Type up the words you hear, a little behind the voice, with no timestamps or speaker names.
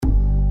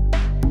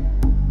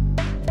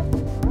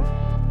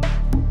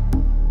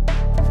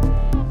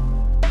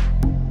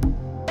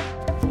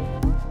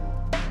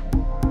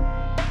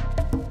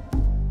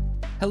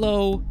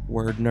Hello,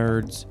 word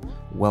nerds.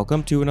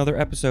 Welcome to another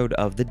episode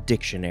of The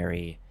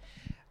Dictionary.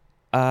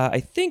 I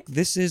think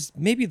this is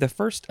maybe the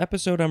first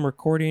episode I'm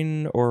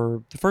recording,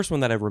 or the first one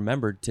that I've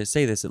remembered to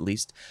say this at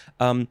least.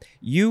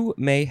 You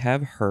may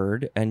have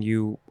heard, and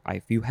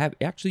if you have,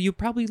 actually, you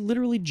probably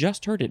literally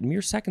just heard it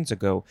mere seconds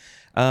ago.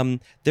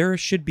 There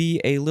should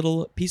be a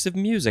little piece of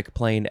music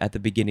playing at the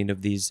beginning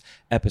of these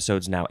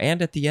episodes now,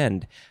 and at the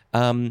end.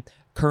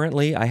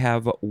 Currently, I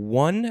have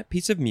one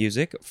piece of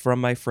music from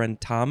my friend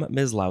Tom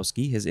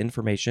Mislowski. His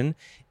information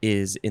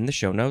is in the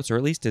show notes, or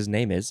at least his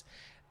name is.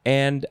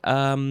 And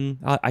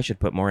I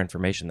should put more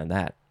information than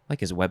that,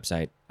 like his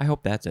website. I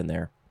hope that's in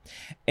there.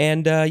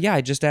 And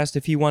I just asked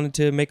if he wanted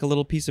to make a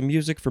little piece of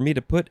music for me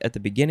to put at the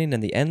beginning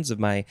and the ends of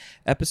my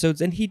episodes,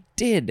 and he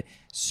did.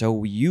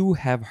 So you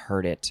have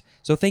heard it.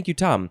 So thank you,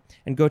 Tom,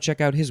 and go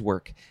check out his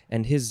work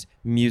and his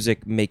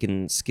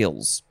music-making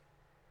skills.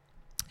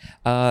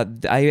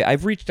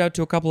 I've reached out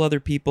to a couple other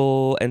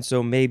people, and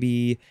so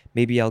maybe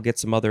I'll get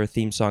some other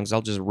theme songs.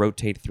 I'll just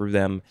rotate through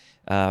them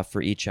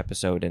for each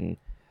episode, and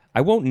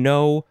I won't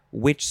know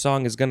which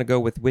song is going to go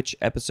with which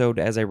episode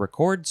as I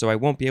record, so I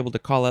won't be able to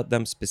call out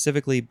them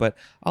specifically, but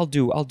I'll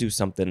do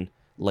something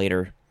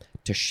later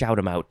to shout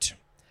them out.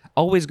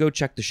 Always go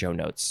check the show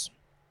notes.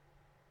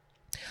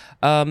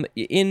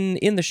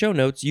 In the show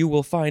notes, you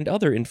will find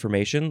other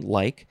information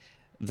like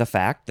the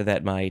fact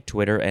that my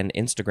Twitter and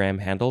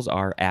Instagram handles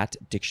are at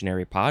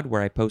DictionaryPod,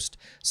 where I post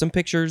some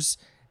pictures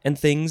and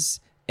things,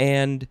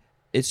 and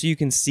so you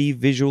can see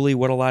visually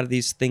what a lot of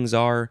these things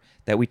are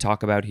that we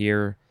talk about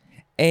here.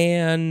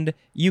 And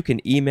you can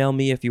email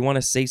me if you want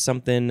to say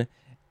something,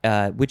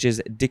 which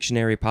is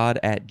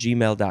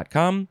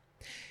dictionarypod@gmail.com.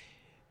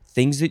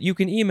 Things that you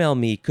can email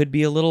me could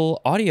be a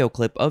little audio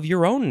clip of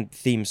your own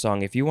theme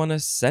song. If you want to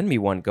send me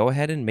one, go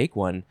ahead and make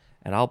one,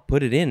 and I'll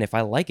put it in if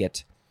I like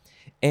it.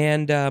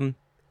 And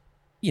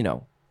you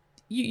know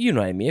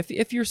what I mean. If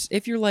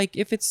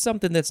it's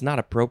something that's not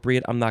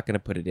appropriate, I'm not going to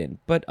put it in.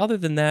 But other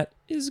than that,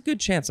 there's a good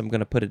chance I'm going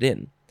to put it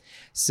in.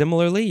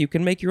 Similarly, you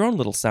can make your own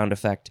little sound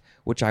effect,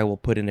 which I will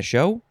put in a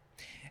show.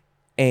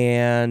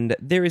 And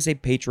there is a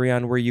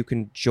Patreon where you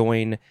can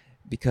join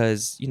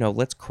because,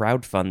 let's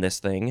crowdfund this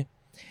thing.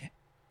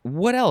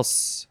 What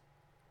else?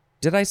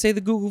 Did I say the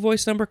Google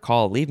Voice number?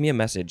 Call, leave me a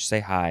message,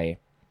 say hi.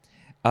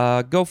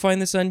 Go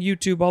find this on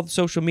YouTube, all the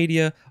social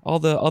media, all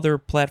the other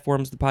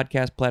platforms, the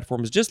podcast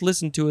platforms. Just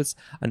listen to us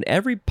on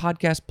every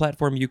podcast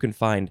platform you can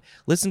find.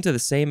 Listen to the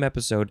same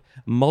episode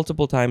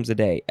multiple times a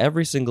day,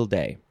 every single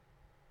day.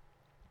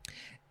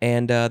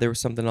 And there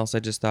was something else I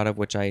just thought of,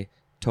 which I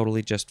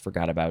totally just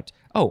forgot about.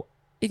 Oh,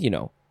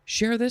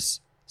 share this,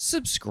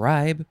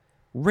 subscribe,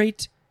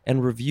 rate,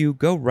 and review.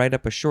 Go write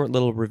up a short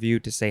little review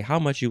to say how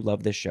much you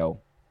love this show.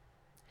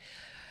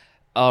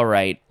 All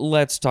right,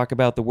 let's talk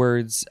about the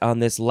words on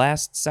this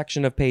last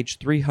section of page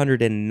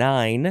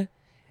 309.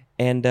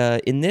 And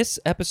in this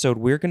episode,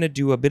 we're going to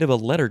do a bit of a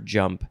letter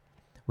jump.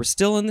 We're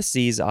still in the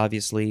C's,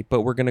 obviously,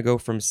 but we're going to go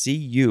from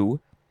CU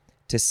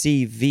to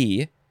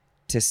CV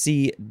to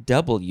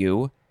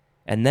CW,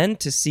 and then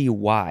to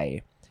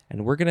CY.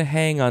 And we're going to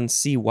hang on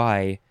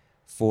CY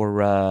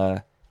for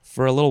a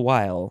little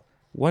while.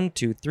 1,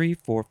 2, 3,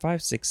 4,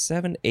 5, 6,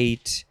 7,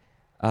 8,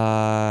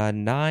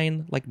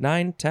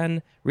 9,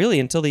 10, really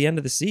until the end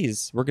of the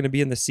C's. We're going to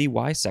be in the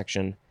CY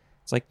section.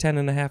 It's like 10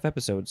 and a half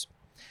episodes.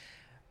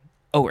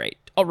 All right.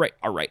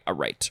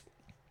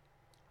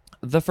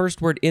 The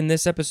first word in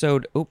this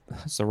episode,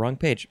 that's the wrong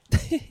page.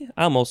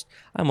 I almost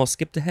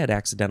skipped ahead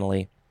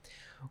accidentally.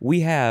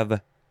 We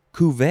have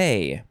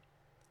cuvee,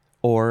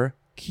 or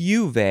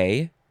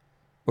cuvee,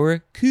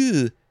 or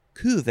cuvee.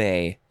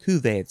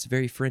 Cuvee, it's a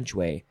very French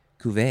way.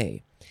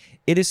 Cuvee.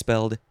 It is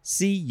spelled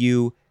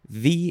Cuvee,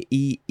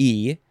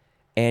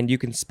 and you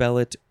can spell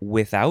it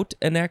without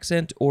an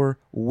accent or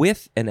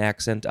with an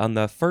accent on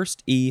the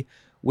first E,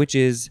 which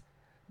is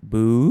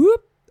boop,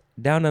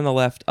 down on the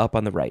left, up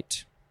on the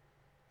right.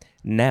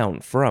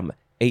 Noun from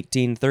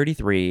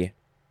 1833.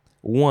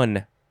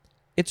 1.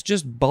 It's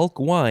just bulk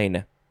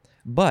wine,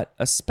 but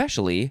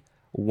especially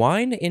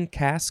wine in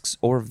casks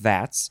or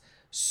vats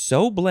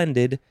so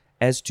blended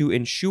as to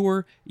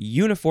ensure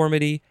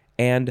uniformity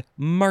and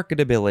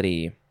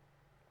marketability.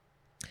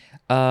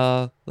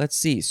 Let's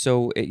see.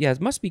 So,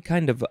 it must be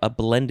kind of a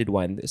blended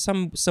wine.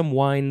 Some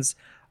wines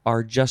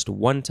are just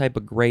one type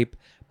of grape,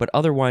 but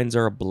other wines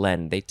are a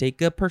blend. They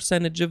take a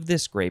percentage of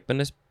this grape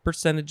and a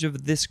percentage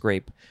of this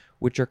grape,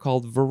 which are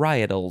called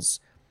varietals.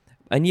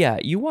 And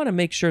you want to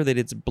make sure that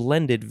it's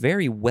blended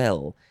very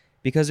well,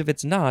 because if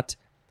it's not,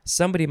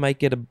 somebody might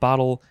get a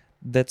bottle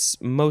that's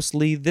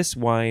mostly this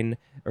wine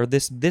or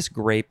this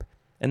grape,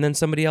 and then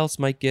somebody else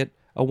might get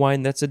a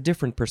wine that's a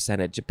different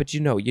percentage. But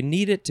you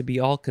need it to be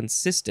all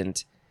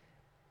consistent.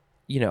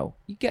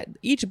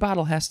 Each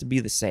bottle has to be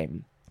the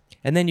same,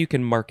 and then you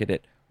can market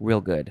it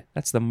real good.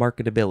 That's the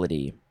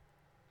marketability.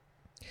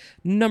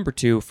 Number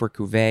 2 for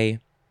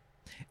cuvee,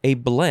 a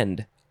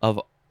blend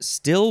of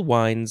still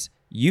wines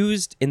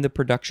used in the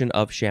production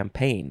of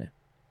champagne.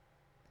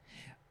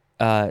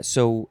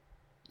 Champagne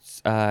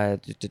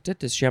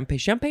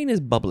is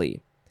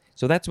bubbly.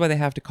 So that's why they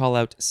have to call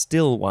out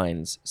still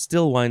wines.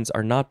 Still wines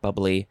are not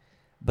bubbly,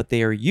 but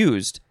they are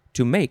used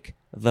to make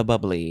the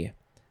bubbly.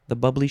 The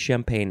bubbly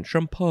champagne.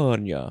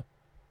 Champagne. Yeah,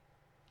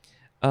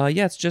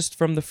 it's just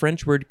from the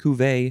French word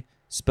cuvee,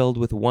 spelled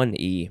with one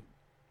E.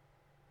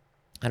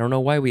 I don't know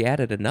why we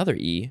added another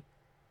E.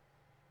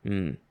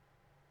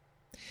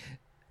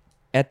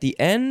 At the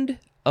end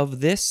of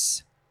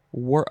this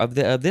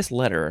this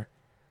letter,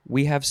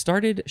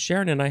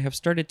 Sharon and I have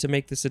started to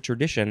make this a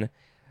tradition,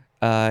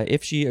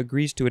 if she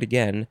agrees to it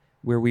again,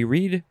 where we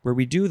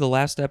do the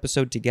last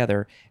episode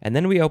together, and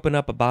then we open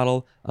up a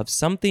bottle of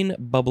something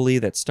bubbly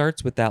that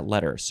starts with that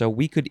letter. So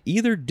we could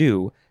either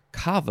do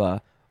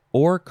cava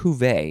or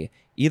cuvee,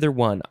 either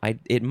one.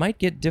 It might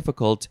get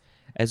difficult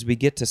as we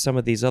get to some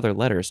of these other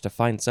letters to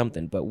find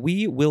something, but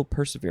we will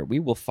persevere. We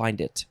will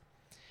find it.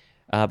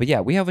 But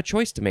yeah, we have a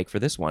choice to make for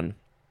this one.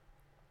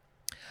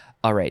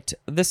 All right,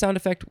 the sound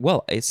effect,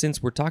 well,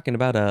 since we're talking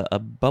about a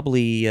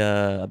bubbly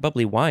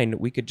wine,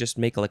 we could just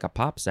make like a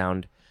pop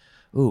sound.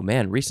 Ooh,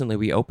 man, recently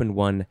we opened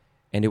one,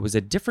 and it was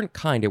a different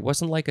kind. It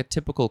wasn't like a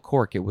typical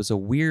cork. It was a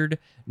weird,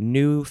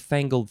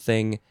 newfangled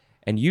thing,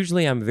 and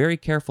usually I'm very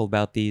careful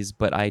about these,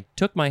 but I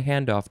took my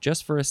hand off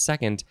just for a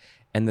second,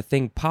 and the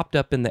thing popped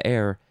up in the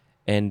air,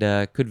 and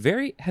could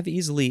have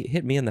easily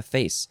hit me in the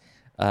face.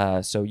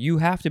 So you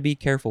have to be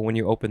careful when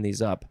you open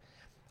these up.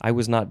 I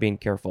was not being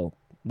careful.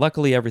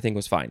 Luckily, everything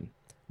was fine.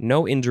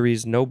 No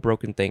injuries, no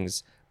broken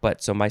things.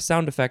 But so my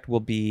sound effect will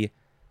be,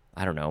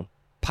 I don't know,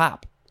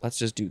 pop. Let's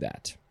just do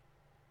that.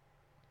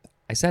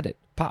 I said it,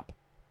 pop.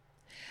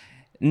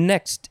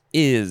 Next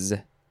is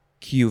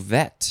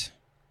cuvette.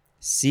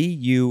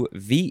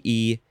 Cuvette.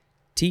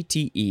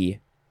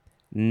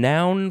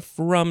 Noun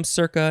from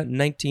circa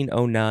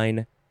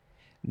 1909.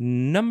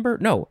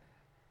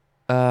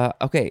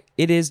 Okay,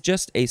 it is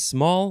just a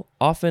small,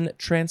 often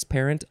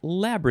transparent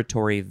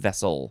laboratory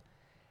vessel.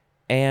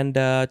 And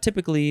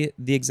typically,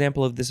 the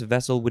example of this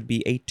vessel would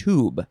be a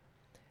tube,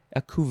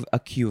 a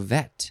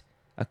cuvette.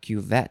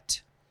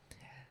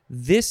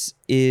 This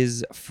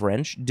is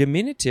French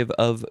diminutive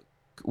of,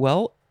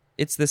 well,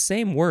 it's the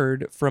same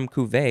word from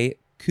cuvee,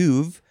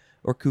 cuve,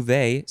 or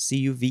cuvee,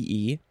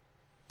 C-U-V-E.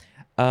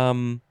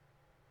 And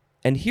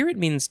here it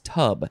means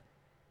tub.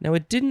 Now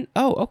it didn't,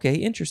 okay,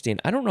 interesting.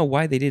 I don't know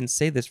why they didn't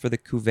say this for the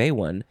cuvee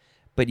one,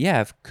 but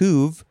yeah, if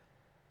cuve,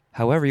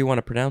 however you want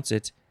to pronounce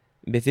it,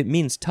 if it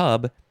means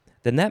tub,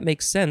 then that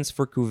makes sense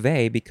for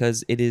cuvee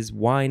because it is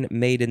wine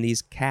made in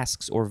these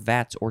casks or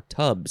vats or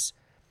tubs.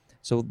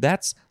 So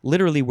that's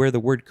literally where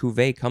the word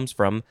cuvee comes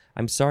from.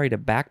 I'm sorry to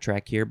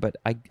backtrack here, but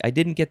I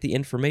didn't get the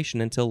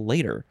information until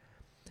later.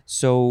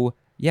 So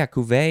yeah,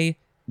 cuvee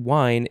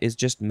wine is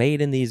just made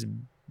in these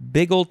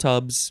big old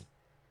tubs.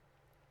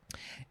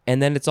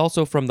 And then it's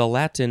also from the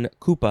Latin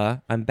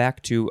cupa. I'm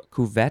back to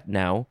cuvette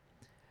now.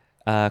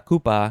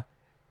 Cupa.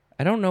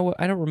 I don't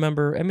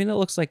remember. I mean, it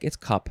looks like it's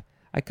cup.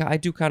 I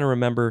do kind of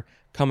remember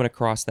coming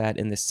across that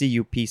in the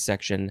CUP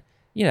section.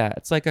 Yeah,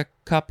 it's like a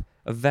cup,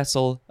 a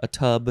vessel, a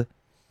tub,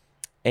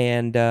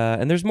 and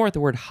there's more at the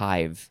word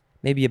hive.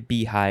 Maybe a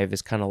beehive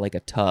is kind of like a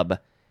tub.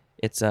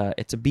 It's a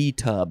bee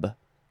tub.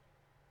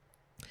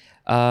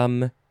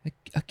 A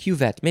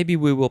cuvette. Maybe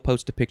we will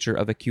post a picture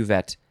of a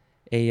cuvette.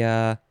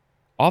 A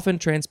often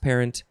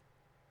transparent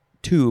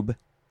tube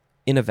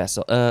in a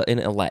vessel. In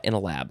a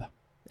lab.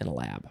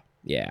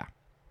 Yeah.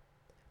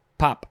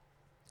 Pop.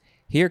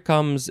 Here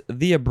comes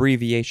the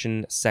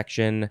abbreviation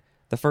section.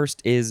 The first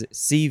is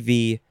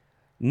CV.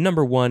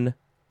 Number 1,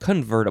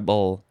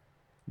 convertible.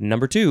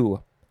 Number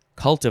 2,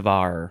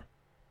 cultivar.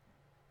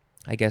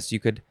 I guess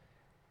it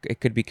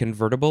could be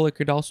convertible. It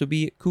could also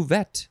be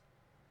cuvette.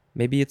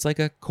 Maybe it's like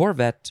a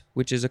Corvette,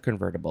 which is a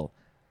convertible.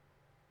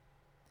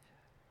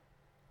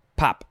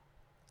 Pop.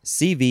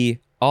 CV,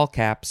 all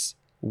caps.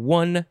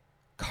 1,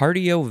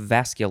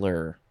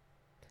 cardiovascular.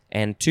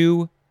 And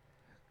 2,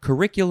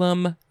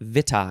 curriculum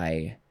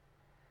vitae.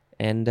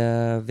 And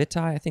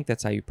vitae, I think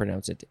that's how you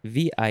pronounce it.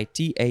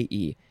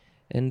 Vitae.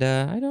 And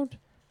I'm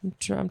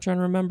trying to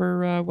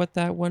remember what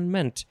that one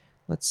meant.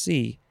 Let's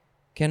see.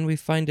 Can we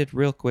find it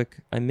real quick?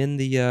 I'm in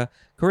the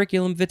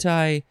curriculum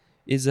vitae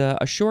is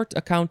a short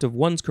account of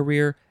one's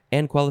career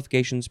and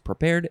qualifications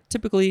prepared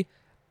typically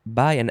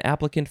by an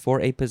applicant for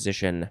a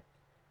position.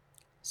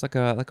 It's like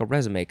a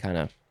resume kind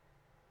of.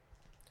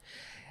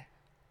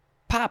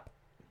 Pop.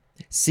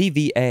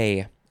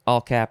 CVA,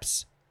 all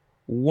caps.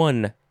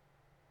 1.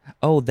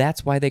 Oh,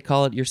 that's why they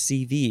call it your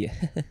CV.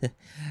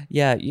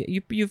 Yeah,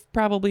 you've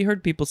probably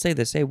heard people say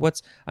this. Hey,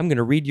 I'm going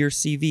to read your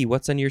CV.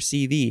 What's on your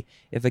CV?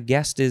 If a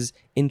guest is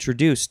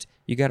introduced,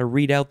 you got to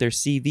read out their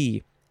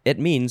CV. It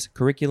means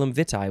curriculum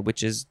vitae,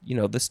 which is,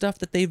 the stuff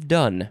that they've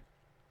done.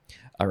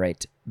 All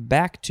right,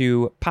 back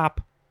to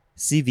POP,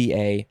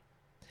 CVA.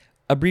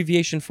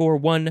 Abbreviation for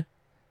 1,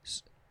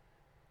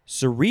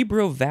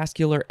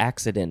 cerebrovascular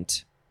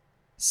accident.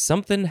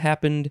 Something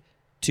happened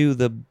to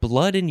the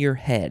blood in your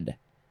head.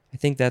 I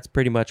think that's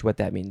pretty much what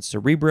that means.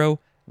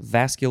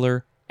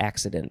 Cerebrovascular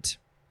accident.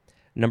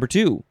 Number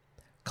 2,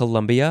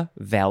 Columbia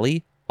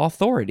Valley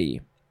Authority.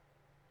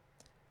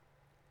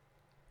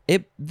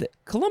 The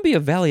Columbia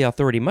Valley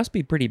Authority must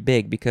be pretty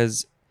big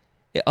because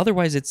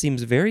otherwise it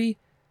seems very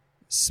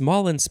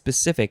small and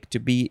specific to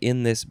be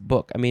in this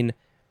book. I mean,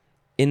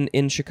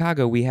 in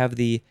Chicago, we have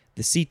the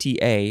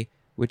CTA,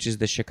 which is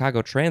the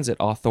Chicago Transit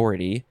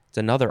Authority. It's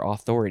another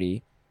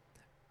authority.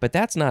 But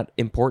that's not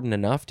important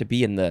enough to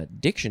be in the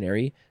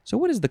dictionary. So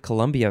what is the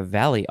Columbia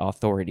Valley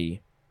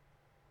Authority?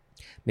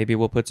 Maybe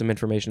we'll put some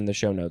information in the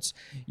show notes.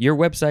 Your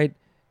website,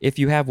 if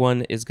you have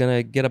one, is going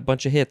to get a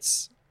bunch of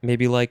hits.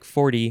 Maybe like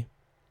 40.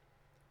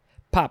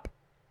 Pop.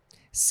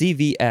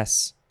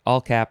 CVS,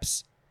 all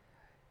caps.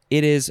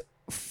 It is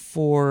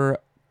for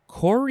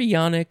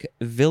chorionic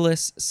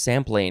villus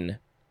sampling.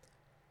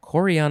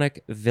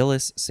 Chorionic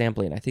villus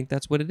sampling. I think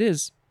that's what it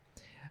is.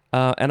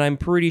 And I'm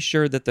pretty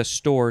sure that the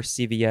store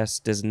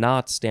CVS does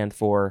not stand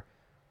for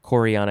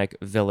chorionic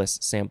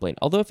villus sampling.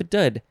 Although if it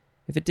did,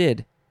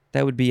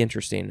 that would be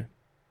interesting.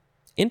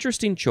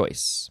 Interesting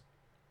choice.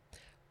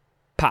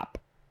 Pop.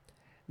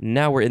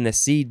 Now we're in the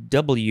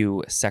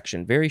CW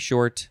section. Very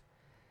short.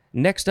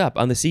 Next up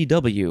on the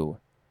CW,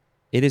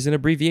 it is an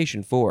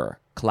abbreviation for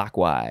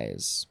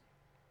clockwise.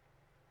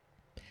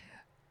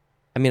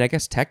 I mean, I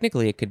guess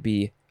technically it could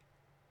be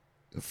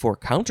for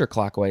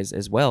counterclockwise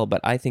as well,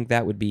 but I think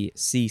that would be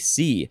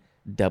CCW.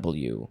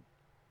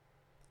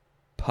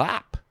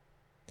 Pop.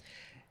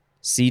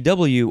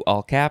 CW,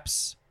 all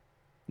caps.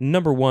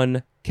 Number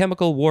 1,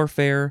 chemical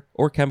warfare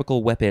or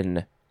chemical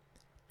weapon.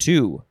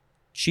 2,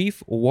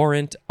 chief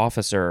warrant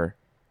officer.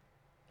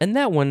 And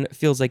that one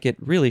feels like it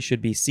really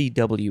should be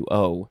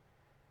CWO.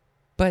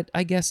 But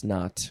I guess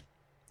not.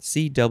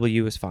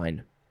 CW is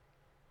fine.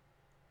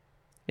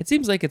 It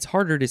seems like it's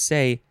harder to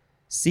say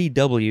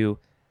CW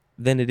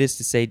than it is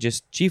to say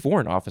just chief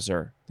warrant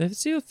officer. It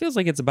feels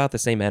like it's about the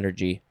same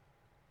energy.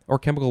 Or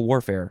chemical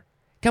warfare.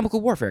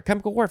 Chemical warfare.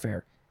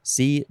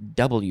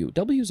 CW.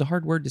 W is a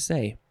hard word to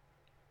say.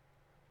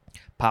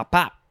 Pop,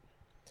 pop.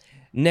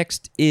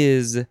 Next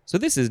is, so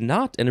this is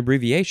not an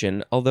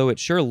abbreviation, although it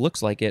sure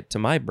looks like it to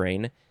my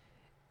brain.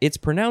 It's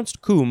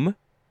pronounced cum,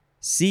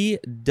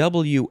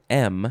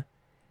 CWM,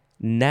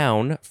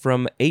 noun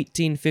from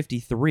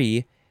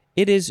 1853.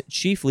 It is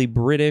chiefly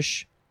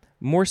British,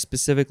 more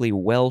specifically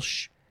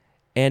Welsh,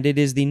 and it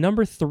is the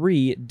number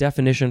 3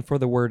 definition for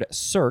the word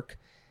cirque,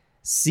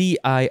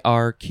 CIRQUE.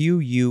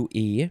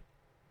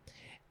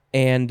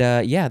 And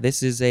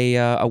this is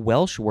a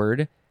Welsh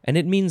word, and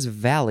it means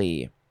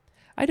valley.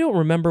 I don't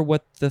remember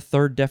what the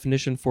third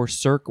definition for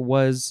cirque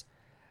was,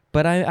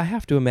 but I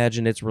have to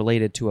imagine it's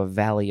related to a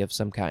valley of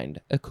some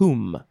kind, a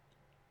cum.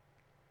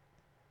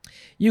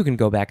 You can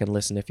go back and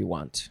listen if you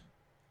want.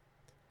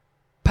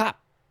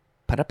 Pop.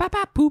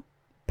 Pa-da-pa-pa-poop.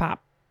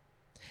 Pop.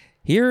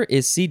 Here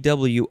is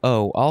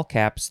CWO, all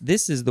caps.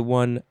 This is the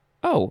one,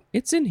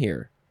 it's in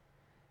here.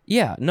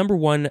 Yeah, number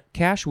 1,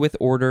 cash with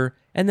order,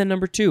 and then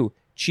number 2,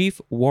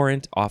 chief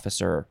warrant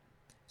officer.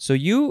 So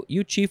you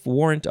chief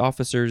warrant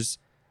officers,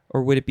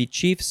 or would it be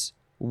chiefs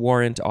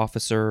warrant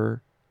officers?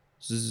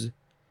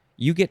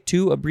 You get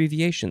 2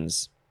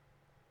 abbreviations,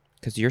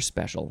 because you're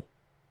special.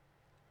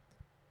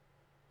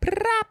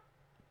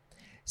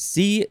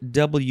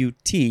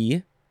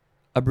 CWT,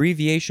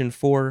 abbreviation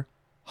for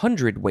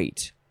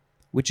hundredweight,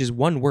 which is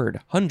one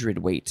word,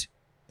 hundredweight.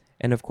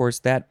 And of course,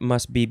 that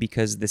must be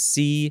because the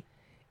C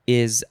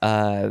is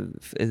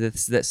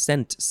the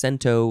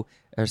cento,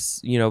 or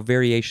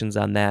variations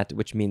on that,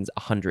 which means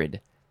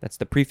 100. That's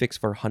the prefix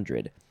for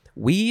 100.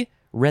 We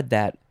read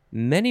that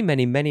many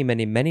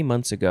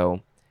months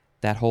ago,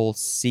 that whole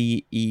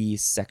CE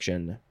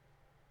section.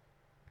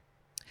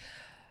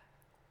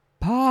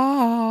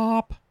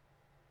 Pop.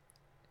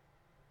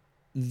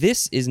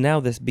 This is now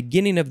the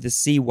beginning of the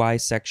CY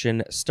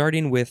section,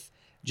 starting with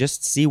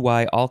just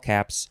CY, all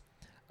caps,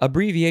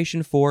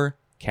 abbreviation for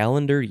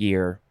calendar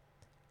year.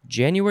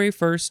 January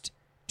 1st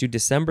to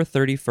December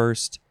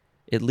 31st,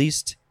 at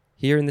least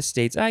here in the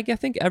States. I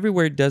think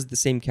everywhere does the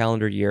same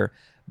calendar year,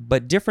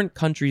 but different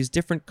countries,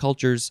 different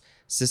cultures,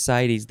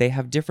 societies, they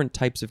have different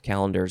types of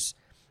calendars.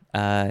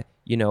 A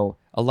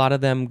lot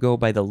of them go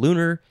by the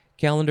lunar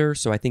calendar,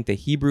 so I think the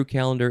Hebrew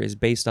calendar is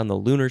based on the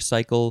lunar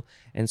cycle,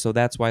 and so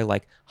that's why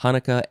like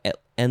Hanukkah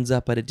ends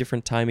up at a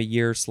different time of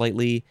year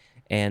slightly,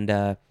 and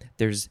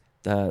there's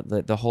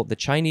the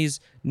Chinese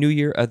New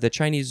Year, the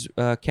Chinese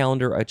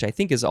calendar, which I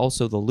think is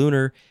also the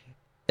lunar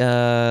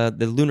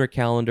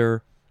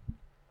calendar.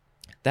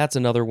 That's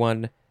another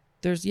one.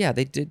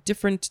 They did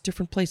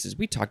different places.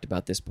 We talked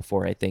about this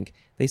before, I think.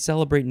 They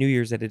celebrate New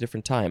Year's at a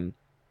different time.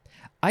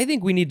 I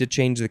think we need to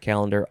change the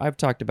calendar. I've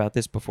talked about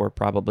this before,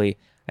 probably.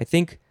 I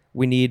think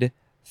we need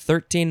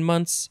 13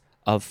 months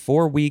of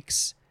 4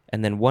 weeks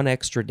and then 1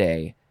 extra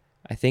day.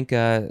 I think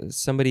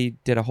somebody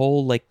did a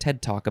whole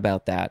TED Talk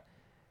about that.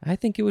 I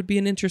think it would be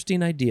an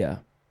interesting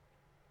idea.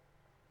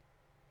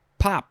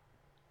 Pop.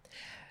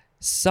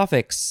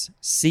 Suffix,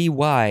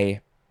 CY.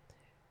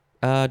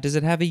 Does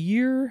it have a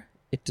year?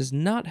 It does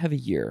not have a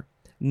year.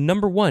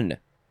 Number 1,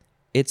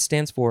 it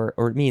stands for,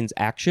 or it means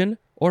action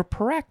or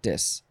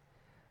practice.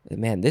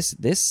 Man, this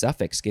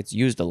suffix gets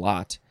used a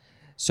lot.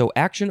 So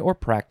action or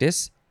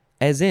practice,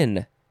 as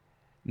in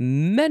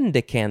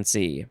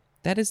mendicancy.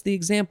 That is the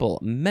example,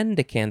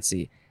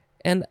 mendicancy.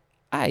 And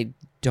I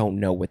don't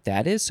know what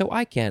that is, so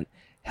I can't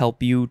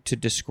help you to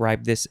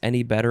describe this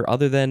any better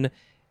other than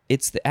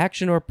it's the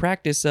action or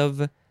practice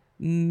of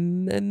mendicant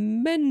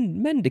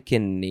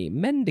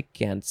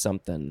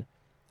something.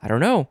 I don't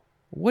know.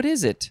 What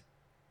is it?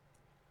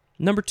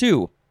 Number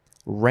 2,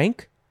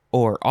 rank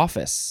or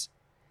office,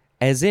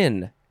 as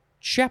in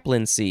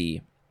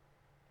chaplaincy.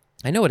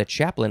 I know what a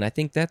chaplain, I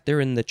think that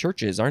they're in the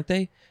churches, aren't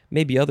they?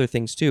 Maybe other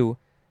things too.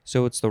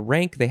 So it's the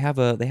rank, they have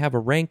a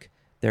rank,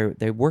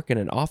 they work in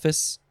an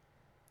office,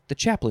 the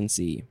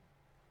chaplaincy.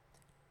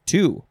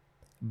 2,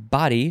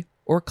 body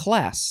or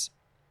class,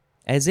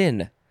 as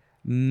in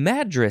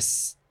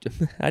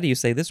how do you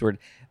say this word?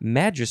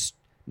 Magistracy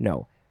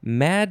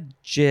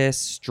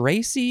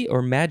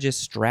or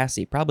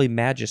magistracy? Probably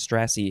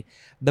magistracy.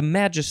 The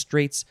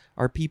magistrates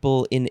are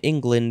people in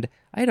England.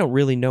 I don't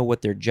really know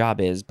what their job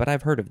is, but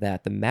I've heard of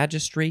that. The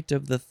magistrate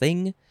of the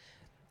thing.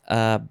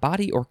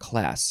 Body or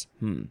class?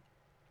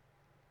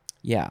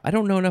 Yeah, I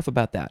don't know enough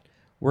about that.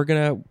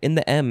 In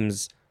the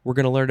M's, we're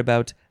gonna learn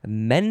about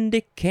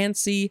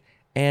mendicancy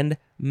and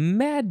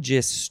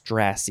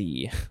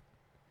magistracy.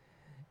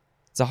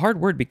 It's a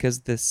hard word because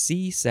the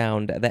C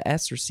sound, the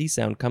S or C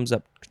sound comes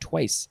up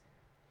twice.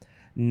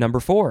 Number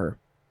 4,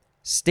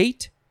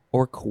 state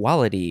or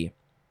quality,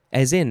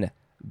 as in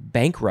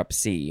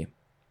bankruptcy.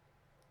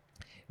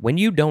 When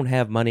you don't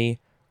have money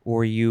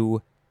or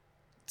you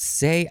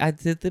say,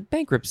 the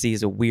bankruptcy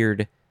is a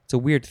weird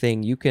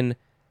thing. You can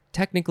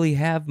technically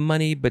have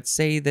money, but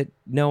say that,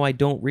 no, I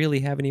don't really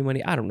have any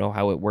money. I don't know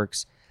how it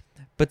works,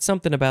 but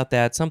something about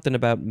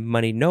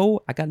money.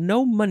 No, I got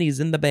no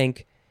monies in the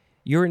bank.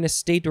 You're in a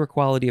state or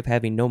quality of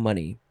having no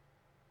money.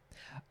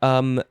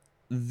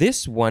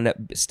 This one,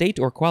 state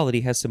or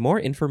quality, has some more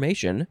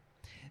information.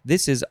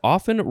 This is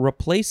often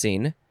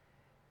replacing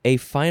a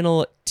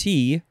final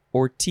T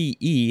or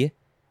TE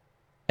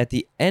at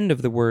the end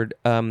of the word.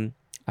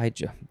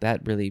 That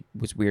really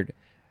was weird.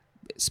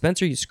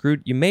 Spencer,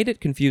 you made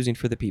it confusing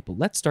for the people.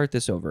 Let's start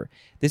this over.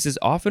 This is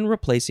often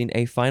replacing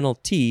a final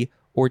T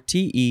or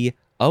TE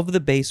of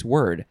the base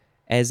word,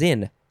 as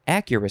in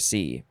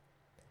accuracy.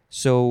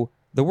 So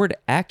the word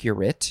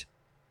accurate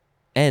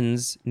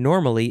ends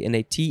normally in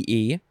a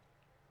TE.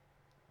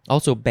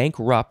 Also,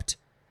 bankrupt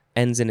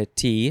ends in a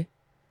T.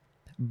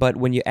 But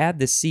when you add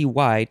the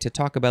CY to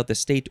talk about the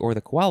state or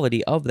the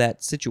quality of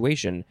that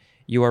situation,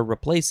 you are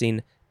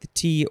replacing the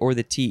T or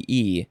the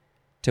TE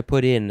to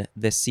put in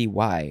the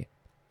CY.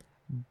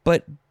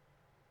 But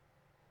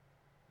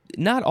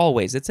not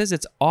always. It says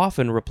it's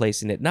often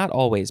replacing it, not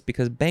always,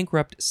 because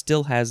bankrupt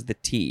still has the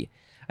T.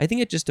 I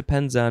think it just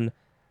depends on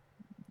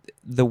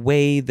the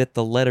way that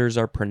the letters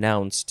are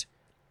pronounced,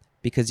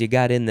 because you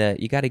got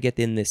to get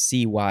in the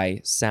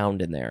CY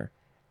sound in there.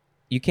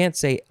 You can't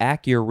say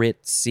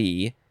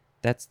accuracy.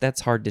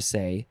 That's hard to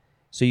say.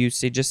 So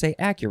just say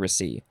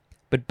accuracy.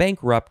 But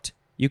bankrupt,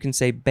 you can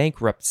say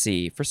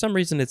bankruptcy. For some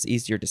reason, it's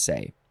easier to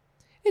say.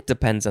 It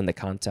depends on the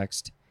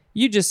context.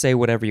 You just say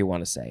whatever you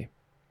want to say.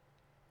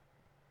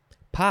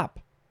 Pop.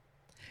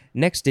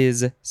 Next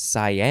is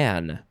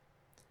cyan.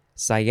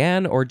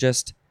 Cyan or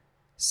just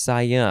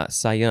cyan.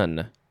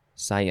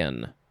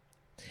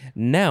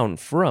 Noun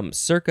from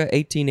circa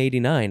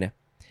 1889.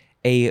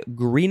 A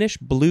greenish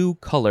blue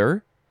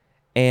color,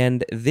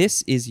 and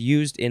this is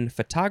used in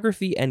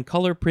photography and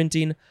color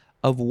printing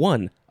of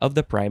one of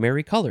the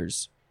primary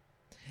colors.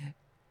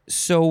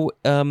 So,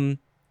 when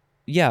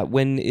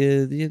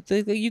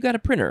you got a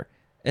printer,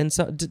 and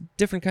so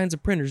different kinds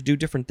of printers do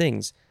different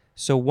things.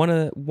 So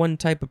one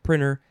type of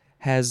printer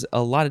has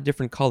a lot of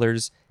different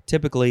colors.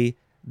 Typically,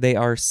 they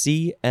are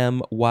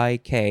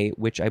CMYK,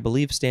 which I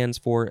believe stands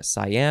for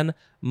cyan,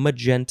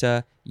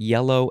 magenta,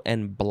 yellow,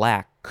 and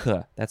black.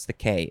 That's the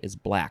K, is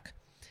black.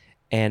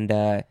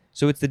 And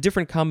so it's the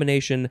different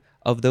combination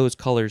of those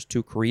colors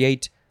to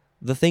create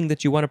the thing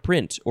that you want to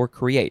print or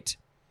create.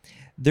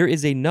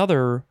 There's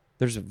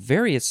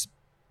various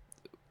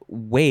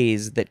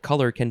ways that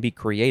color can be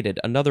created.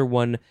 Another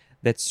one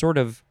that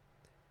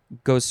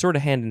goes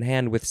hand in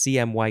hand with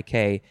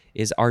CMYK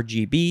is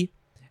RGB,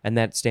 and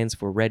that stands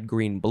for red,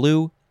 green,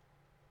 blue.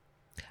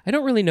 I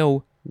don't really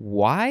know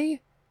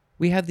why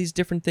we have these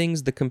different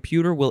things. The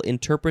computer will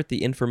interpret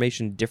the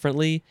information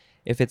differently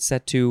if it's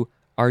set to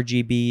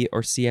RGB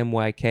or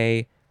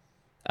CMYK.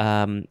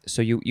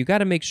 So you got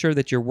to make sure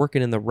that you're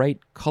working in the right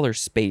color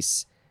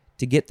space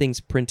to get things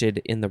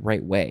printed in the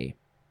right way.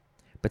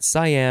 But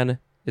cyan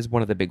is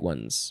one of the big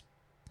ones.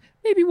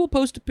 Maybe we'll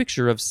post a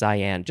picture of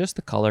cyan, just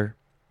the color.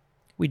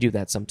 We do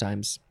that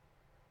sometimes.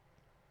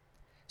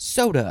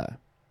 Soda.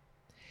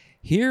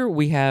 Here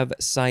we have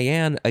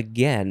cyan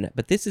again,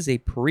 but this is a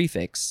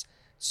prefix,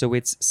 so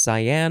it's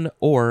cyan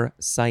or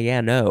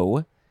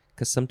cyano,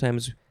 because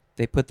sometimes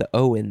they put the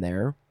O in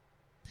there.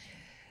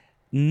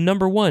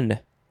 Number 1,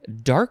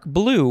 dark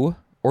blue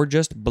or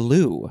just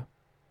blue,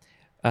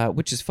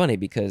 which is funny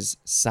because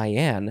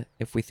cyan,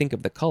 if we think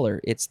of the color,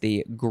 it's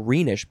the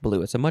greenish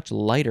blue. It's a much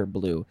lighter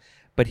blue,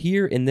 But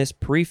here in this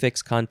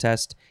prefix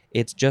contest,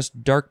 it's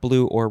just dark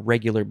blue or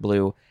regular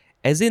blue,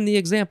 as in the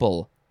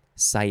example,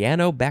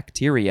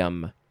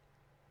 cyanobacterium.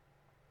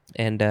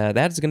 And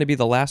that's going to be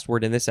the last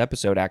word in this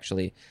episode,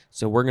 actually.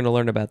 So we're going to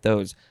learn about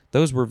those.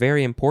 Those were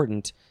very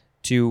important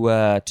to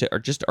or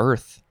just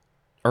Earth.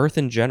 Earth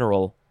in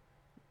general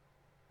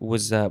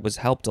was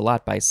helped a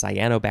lot by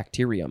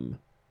cyanobacterium.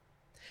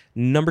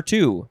 Number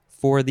 2,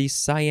 for the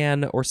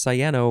cyan or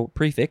cyano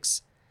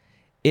prefix,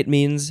 it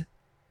means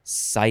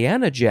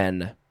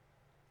cyanogen.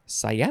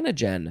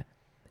 Cyanogen,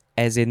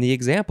 as in the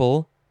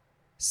example,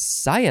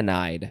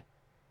 cyanide.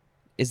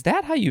 Is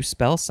that how you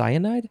spell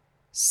cyanide?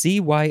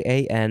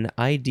 Cyanide.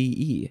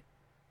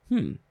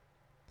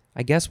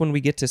 I guess when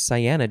we get to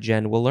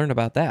cyanogen, we'll learn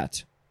about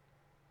that.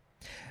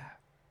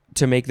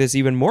 To make this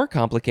even more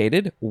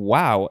complicated,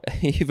 wow,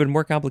 even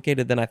more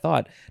complicated than I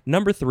thought.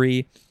 Number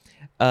 3,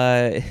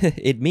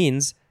 it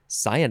means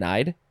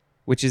cyanide,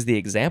 which is the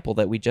example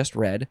that we just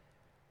read.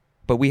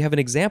 But we have an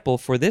example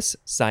for this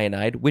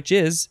cyanide, which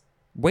is,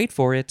 wait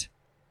for it,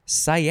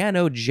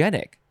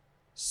 cyanogenic.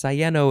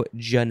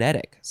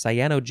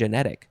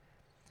 Cyanogenetic.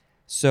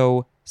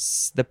 So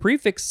the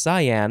prefix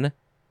cyan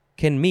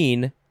can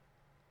mean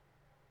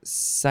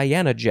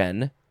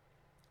cyanogen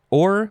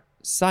or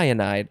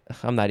cyanide.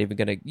 I'm not even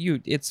going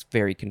to... It's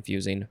very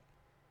confusing.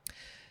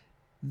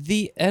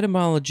 The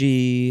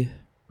etymology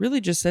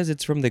really just says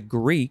it's from the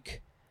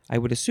Greek. I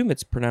would assume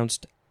it's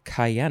pronounced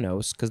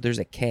kyanos because there's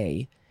a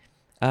K.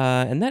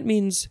 And that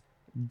means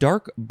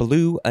dark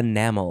blue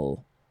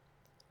enamel.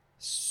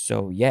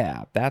 So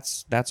yeah,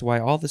 that's why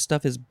all this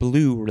stuff is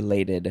blue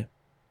related.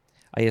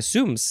 I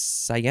assume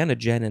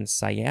cyanogen and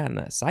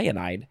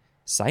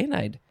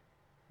cyanide,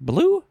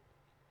 blue?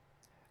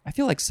 I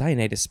feel like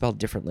cyanide is spelled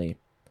differently.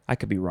 I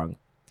could be wrong.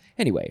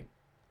 Anyway,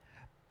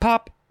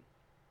 pop.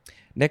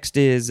 Next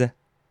is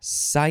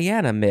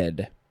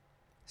cyanamide.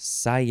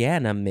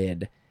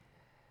 Cyanamide.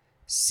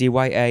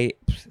 Cyanamide.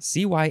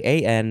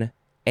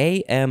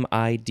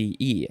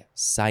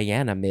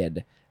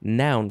 Cyanamide.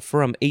 Noun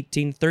from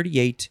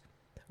 1838.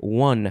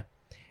 1.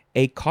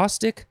 A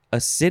caustic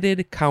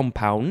acided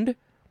compound.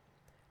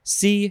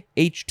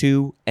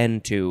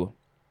 CH2N2.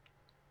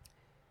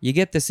 You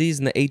get the C's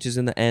and the H's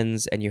and the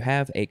N's, and you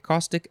have a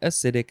caustic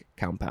acidic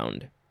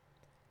compound.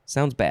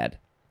 Sounds bad.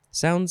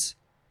 Sounds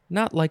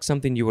not like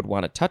something you would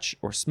want to touch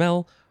or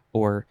smell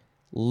or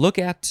look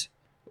at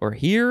or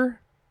hear.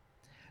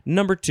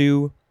 Number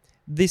 2,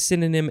 the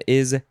synonym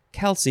is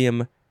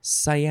calcium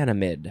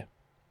cyanamide.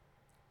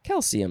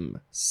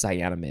 Calcium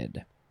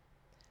cyanamide.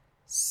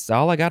 That's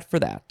all I got for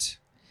that.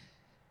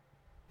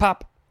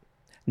 Pop.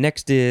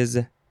 Next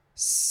is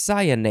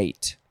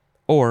cyanate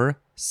or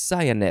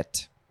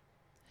cyanate.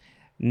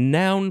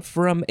 Noun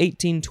from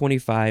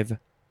 1825.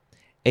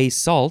 A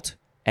salt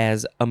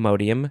as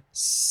ammonium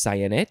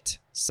cyanate,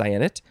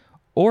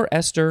 or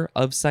ester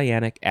of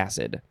cyanic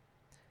acid.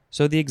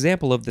 So the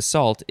example of the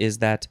salt is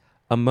that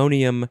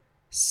ammonium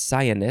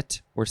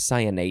cyanate or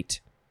cyanate,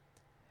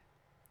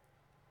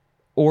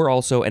 or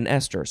also an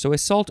ester. So a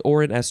salt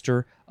or an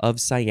ester of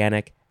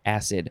cyanic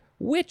acid,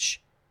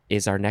 which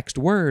is our next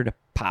word.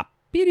 Pop.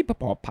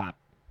 Pop.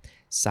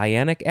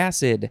 Cyanic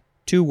acid.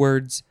 2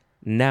 words.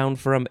 Noun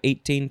from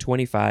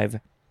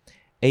 1825.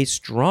 A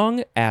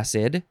strong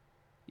acid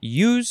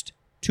used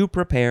to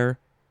prepare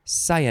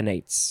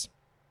cyanates.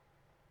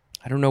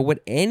 I don't know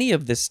what any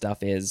of this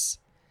stuff is.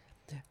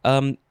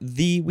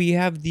 We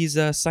have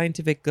these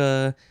scientific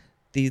the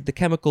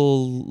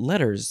chemical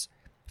letters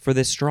for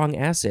this strong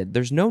acid.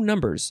 There's no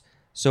numbers,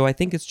 so I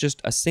think it's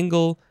just a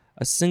single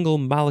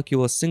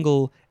molecule, a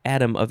single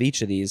atom of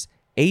each of these.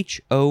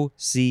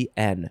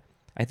 HOCN.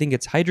 I think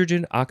it's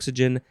hydrogen,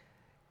 oxygen.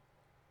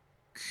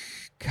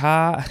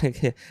 I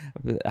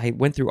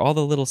went through all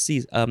the little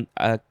C's.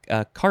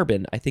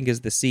 Carbon, I think,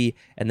 is the C,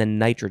 and then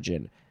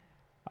nitrogen.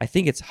 I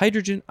think it's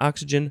hydrogen,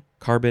 oxygen,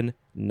 carbon,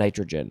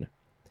 nitrogen.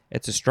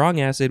 It's a strong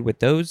acid with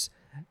those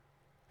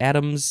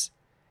atoms,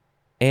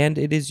 and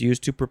it is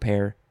used to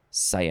prepare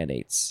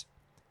cyanates,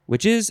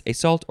 which is a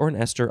salt or an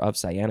ester of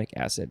cyanic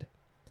acid.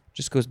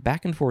 Just goes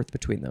back and forth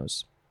between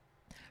those.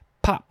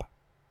 Pop.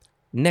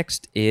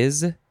 Next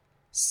is,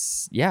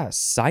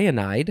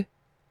 cyanide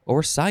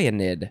or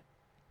cyanide.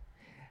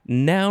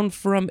 Noun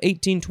from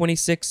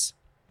 1826.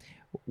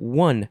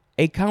 1.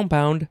 A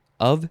compound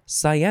of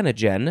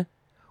cyanogen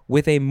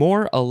with a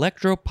more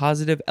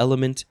electropositive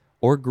element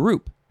or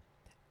group.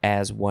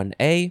 As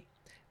 1A,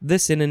 the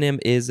synonym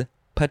is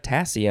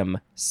potassium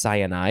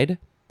cyanide,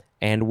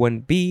 and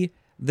 1B,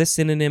 the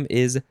synonym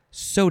is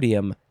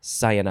sodium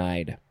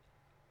cyanide.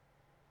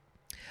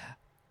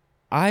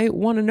 I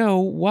want to know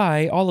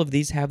why all of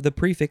these have the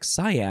prefix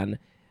cyan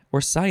or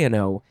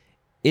cyano.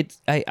 It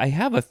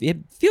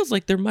feels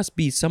like there must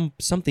be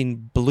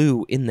something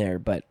blue in there,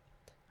 but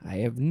I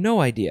have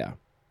no idea.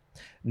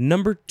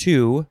 Number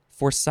 2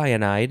 for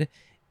cyanide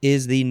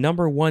is the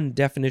number 1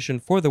 definition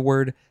for the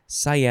word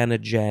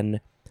cyanogen,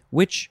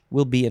 which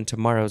will be in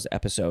tomorrow's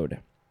episode.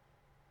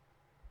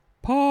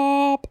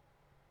 Pop!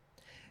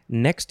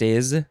 Next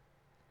is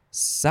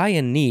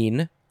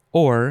cyanine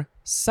or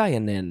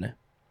cyanin.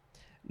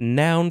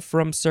 Noun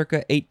from circa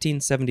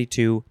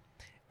 1872.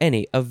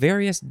 Any of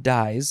various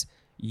dyes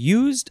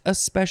used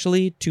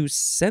especially to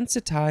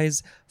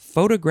sensitize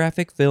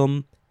photographic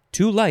film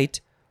to light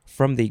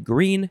from the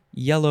green,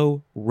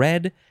 yellow,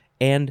 red,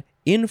 and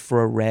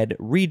infrared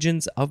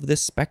regions of the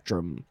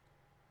spectrum.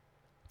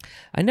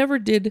 I never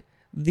did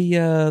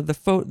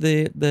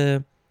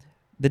the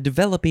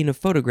developing of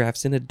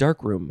photographs in a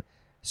darkroom,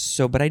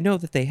 but I know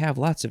that they have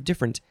lots of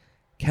different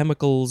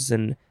chemicals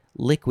and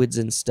liquids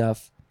and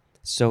stuff.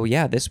 So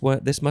yeah, this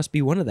must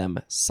be one of them.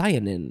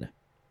 Cyanin.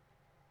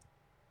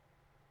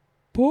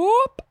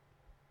 Pop.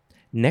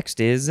 Next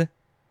is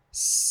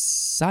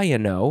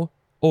cyano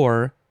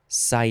or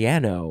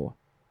cyano.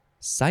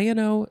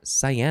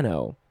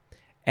 Cyano.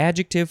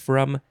 Adjective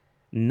from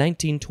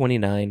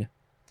 1929.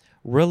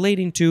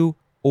 Relating to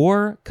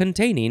or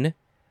containing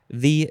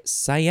the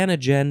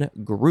cyanogen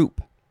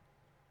group.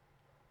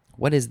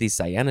 What is the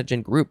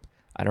cyanogen group?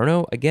 I don't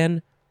know.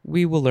 Again,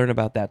 we will learn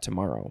about that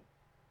tomorrow.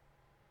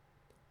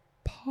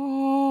 Pop.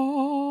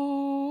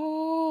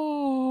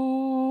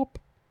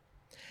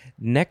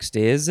 Next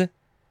is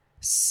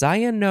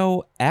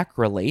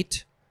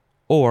cyanoacrylate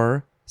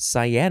or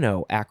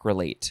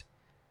cyanoacrylate.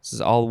 This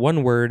is all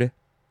one word.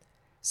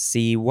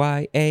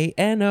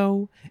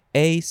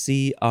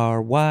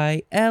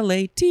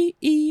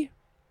 cyanoacrylate.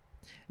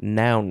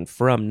 Noun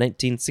from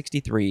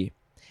 1963.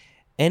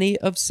 Any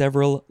of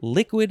several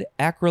liquid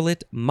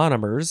acrylate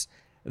monomers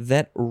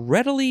that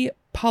readily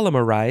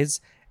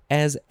polymerize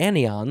as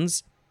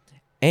anions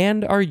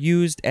and are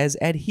used as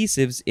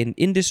adhesives in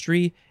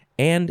industry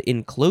and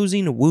in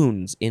closing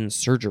wounds in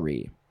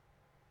surgery.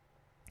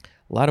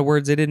 A lot of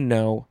words I didn't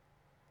know.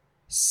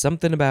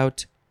 Something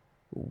about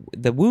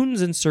the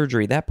wounds in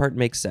surgery, that part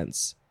makes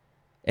sense.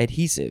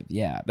 Adhesive,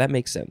 yeah, that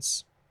makes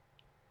sense.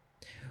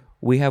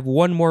 We have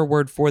one more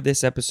word for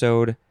this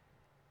episode.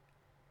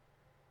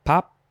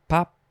 Pop.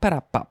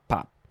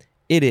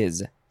 It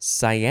is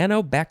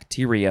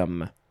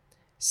cyanobacterium.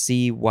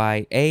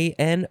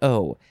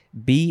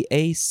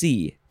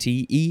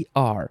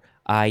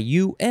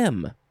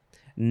 cyanobacterium.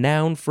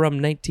 Noun from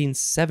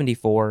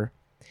 1974.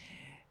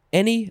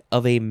 Any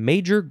of a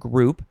major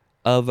group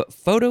of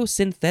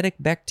photosynthetic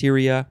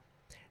bacteria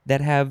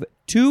that have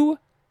two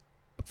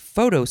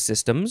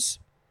photosystems,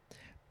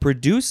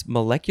 produce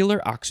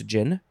molecular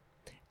oxygen,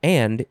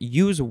 and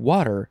use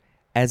water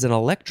as an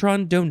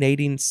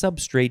electron-donating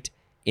substrate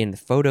in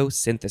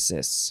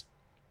photosynthesis.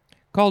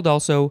 Called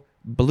also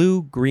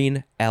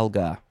blue-green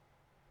alga.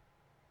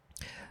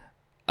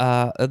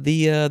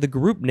 The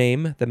group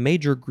name, the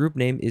major group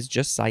name, is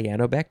just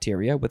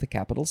cyanobacteria with a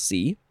capital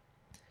C.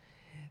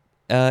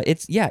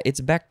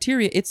 It's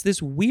bacteria. It's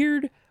this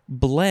weird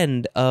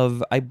blend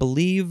of, I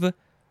believe,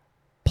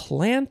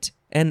 plant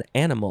and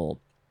animal.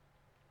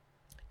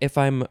 If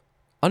I'm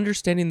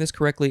understanding this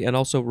correctly and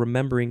also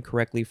remembering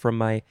correctly from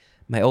my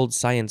old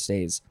science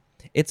days,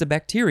 it's a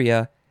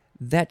bacteria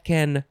that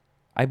can,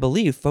 I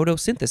believe,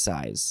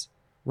 photosynthesize,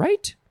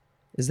 right?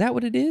 Is that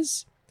what it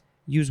is?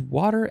 Use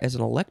water as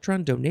an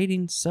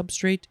electron-donating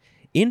substrate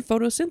in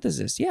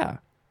photosynthesis, yeah.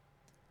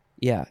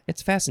 Yeah,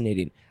 it's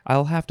fascinating.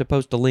 I'll have to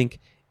post a link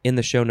in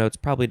the show notes,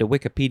 probably to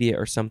Wikipedia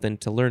or something,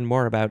 to learn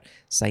more about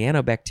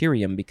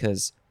cyanobacterium,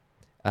 because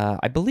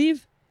I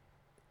believe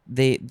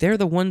they're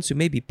the ones who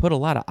maybe put a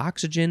lot of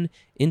oxygen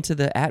into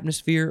the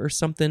atmosphere or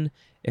something,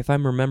 if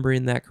I'm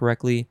remembering that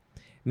correctly.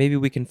 Maybe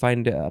we can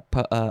find a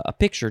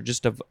picture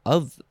just of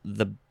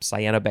the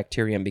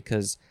cyanobacterium,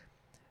 because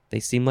they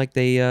seem like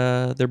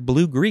they're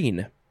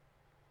blue-green.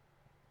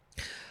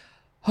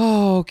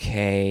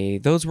 Okay,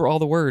 those were all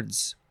the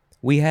words.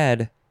 We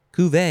had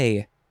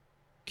cuvee,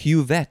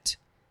 cuvette,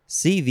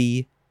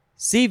 CV,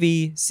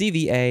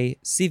 CVA,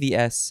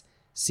 CVS,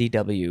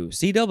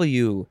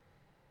 CW,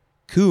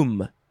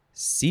 cum,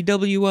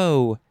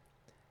 CWO,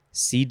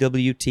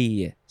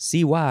 CWT,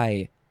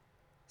 CY,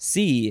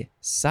 C,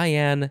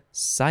 cyan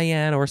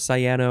or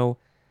cyano,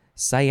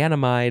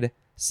 cyanamide,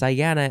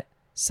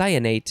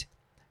 cyanate,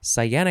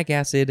 cyanic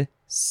acid,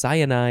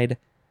 cyanide,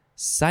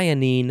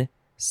 cyanine,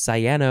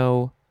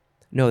 cyano,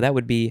 no, that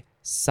would be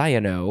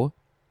cyano,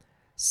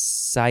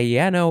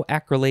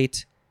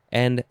 cyanoacrylate,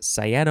 and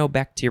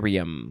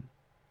cyanobacterium.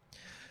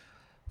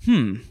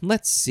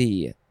 Let's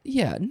see.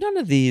 Yeah, none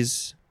of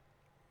these.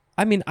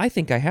 I mean, I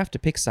think I have to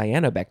pick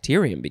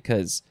cyanobacterium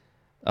because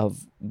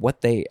of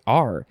what they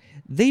are.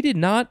 They did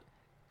not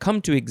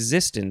come to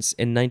existence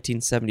in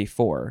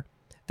 1974.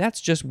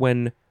 That's just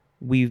when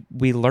we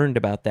learned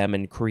about them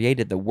and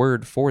created the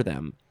word for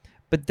them.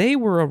 But they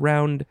were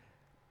around,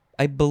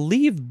 I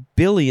believe,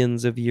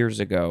 billions of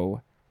years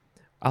ago.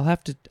 I'll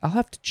have to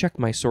check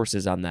my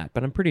sources on that,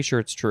 but I'm pretty sure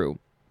it's true.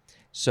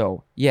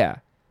 So, yeah,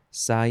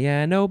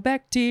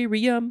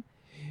 cyanobacterium.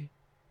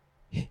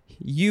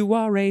 You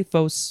are a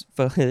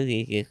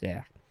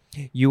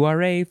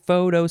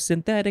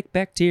photosynthetic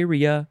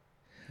bacteria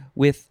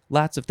with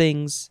lots of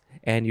things,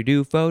 and you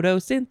do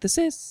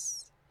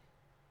photosynthesis.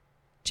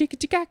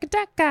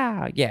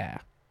 Chicka-chicka-chicka. Yeah.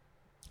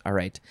 All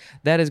right.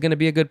 That is going to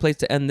be a good place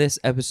to end this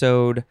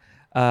episode.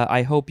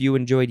 I hope you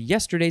enjoyed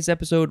yesterday's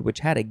episode, which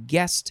had a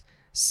guest.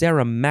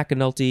 Sarah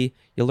McAnulty.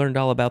 You learned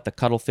all about the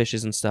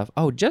cuttlefishes and stuff.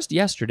 Oh, just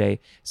yesterday.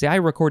 See, I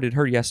recorded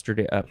her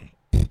yesterday.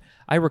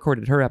 I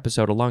recorded her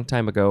episode a long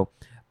time ago,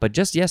 but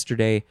just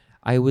yesterday,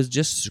 I was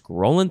just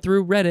scrolling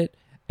through Reddit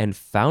and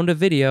found a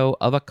video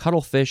of a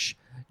cuttlefish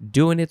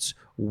doing its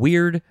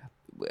weird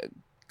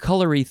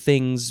colory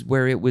things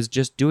where it was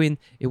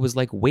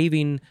like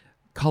waving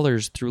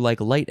colors through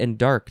like light and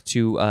dark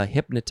to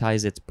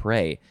hypnotize its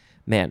prey.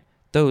 Man,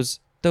 those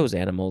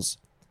animals,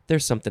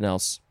 there's something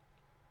else.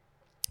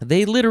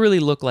 They literally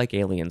look like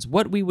aliens.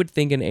 What we would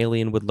think an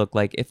alien would look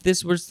like if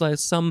this was like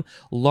some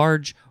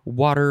large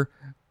water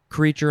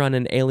creature on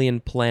an alien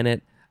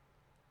planet.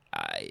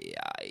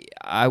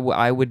 I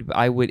would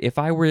if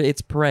I were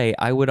its prey,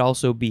 I would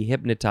also be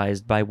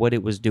hypnotized by what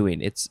it was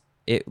doing.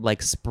 It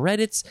like spread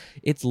its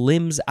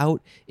limbs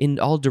out in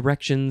all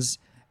directions.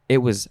 It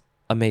was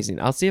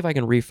amazing. I'll see if I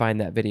can re-find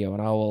that video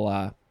and I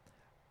will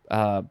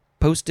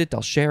post it.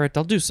 I'll share it.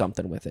 I'll do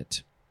something with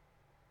it.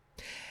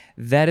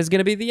 That is going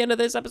to be the end of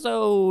this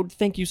episode.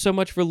 Thank you so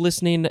much for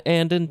listening,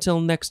 and until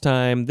next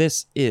time,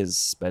 this is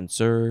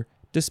Spencer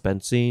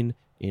dispensing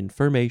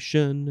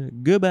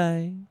information.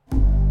 Goodbye.